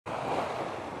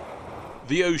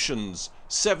The oceans,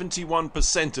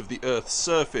 71% of the Earth's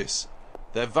surface.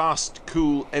 Their vast,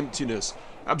 cool emptiness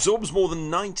absorbs more than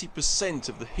 90%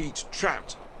 of the heat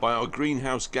trapped by our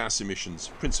greenhouse gas emissions,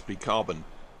 principally carbon.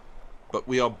 But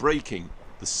we are breaking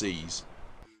the seas.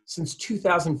 Since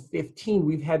 2015,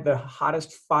 we've had the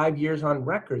hottest 5 years on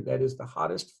record. That is the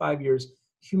hottest 5 years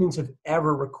humans have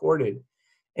ever recorded.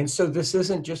 And so this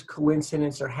isn't just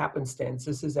coincidence or happenstance.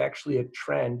 This is actually a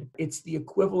trend. It's the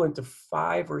equivalent of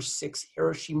 5 or 6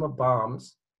 Hiroshima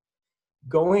bombs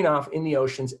going off in the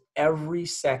oceans every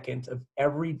second of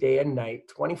every day and night,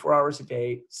 24 hours a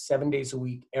day, 7 days a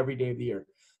week, every day of the year.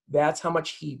 That's how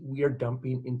much heat we are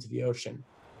dumping into the ocean.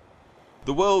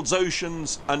 The world's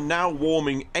oceans are now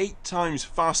warming 8 times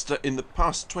faster in the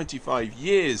past 25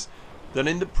 years than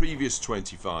in the previous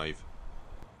 25.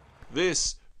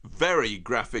 This very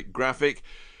graphic graphic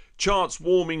charts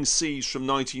warming seas from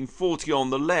 1940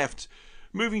 on the left,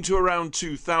 moving to around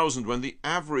 2000 when the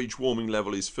average warming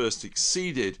level is first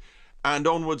exceeded, and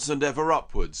onwards and ever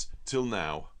upwards till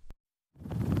now.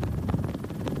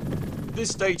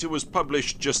 This data was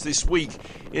published just this week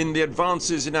in the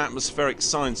Advances in Atmospheric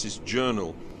Sciences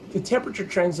journal. The temperature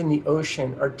trends in the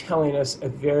ocean are telling us a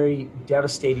very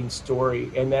devastating story,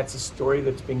 and that's a story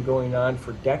that's been going on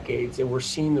for decades, and we're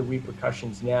seeing the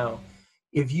repercussions now.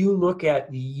 If you look at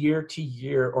the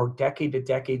year-to-year or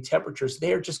decade-to-decade temperatures,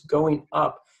 they are just going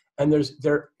up, and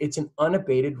it's an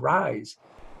unabated rise.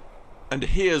 And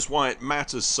here's why it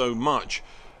matters so much.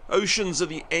 Oceans are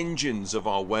the engines of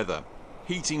our weather.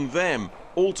 Heating them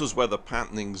alters weather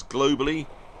patternings globally,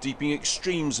 deepening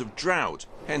extremes of drought,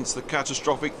 hence the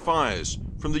catastrophic fires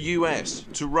from the US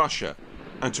to Russia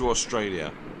and to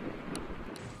Australia.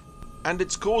 And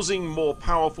it's causing more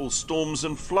powerful storms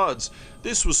and floods.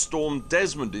 This was Storm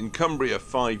Desmond in Cumbria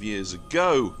 5 years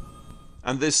ago.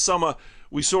 And this summer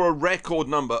we saw a record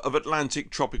number of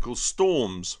Atlantic tropical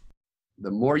storms.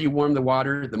 The more you warm the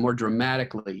water, the more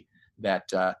dramatically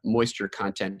that moisture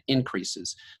content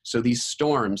increases. So these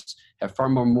storms have far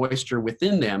more moisture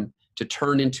within them to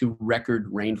turn into record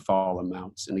rainfall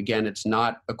amounts. And again, it's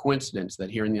not a coincidence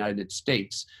that here in the United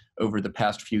States, over the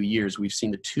past few years, we've seen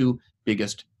the 2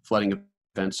 biggest flooding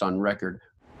events on record.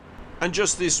 And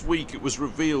just this week it was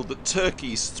revealed that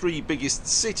Turkey's 3 biggest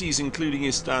cities, including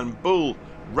Istanbul,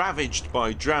 ravaged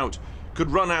by drought,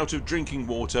 could run out of drinking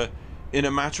water in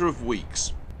a matter of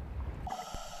weeks.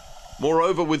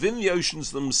 Moreover, within the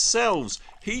oceans themselves,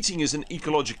 heating is an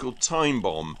ecological time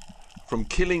bomb. From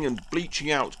killing and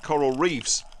bleaching out coral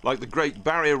reefs, like the Great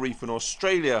Barrier Reef in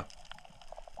Australia,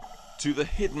 to the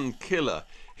hidden killer,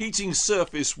 heating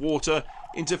surface water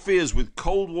interferes with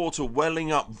cold water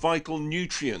welling up vital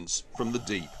nutrients from the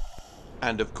deep.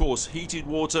 And of course, heated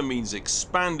water means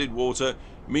expanded water,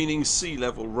 meaning sea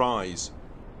level rise.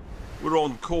 We're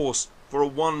on course for a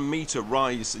 1-meter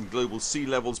rise in global sea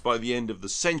levels by the end of the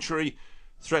century,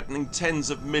 threatening tens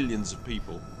of millions of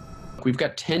people. We've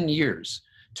got 10 years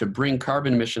to bring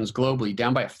carbon emissions globally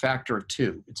down by a factor of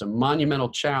 2. It's a monumental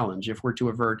challenge if we're to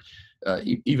avert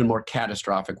even more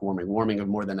catastrophic warming of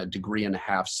more than 1.5 degrees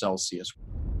Celsius.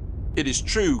 It is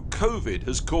true, COVID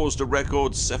has caused a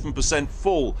record 7%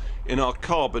 fall in our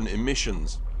carbon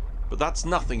emissions, but that's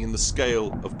nothing in the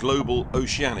scale of global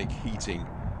oceanic heating.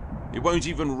 It won't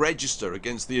even register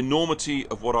against the enormity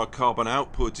of what our carbon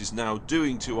output is now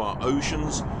doing to our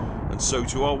oceans, and so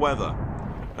to our weather,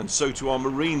 and so to our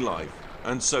marine life,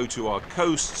 and so to our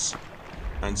coasts,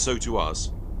 and so to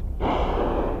us.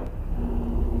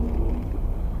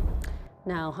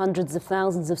 Now, hundreds of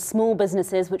thousands of small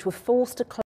businesses which were forced to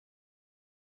close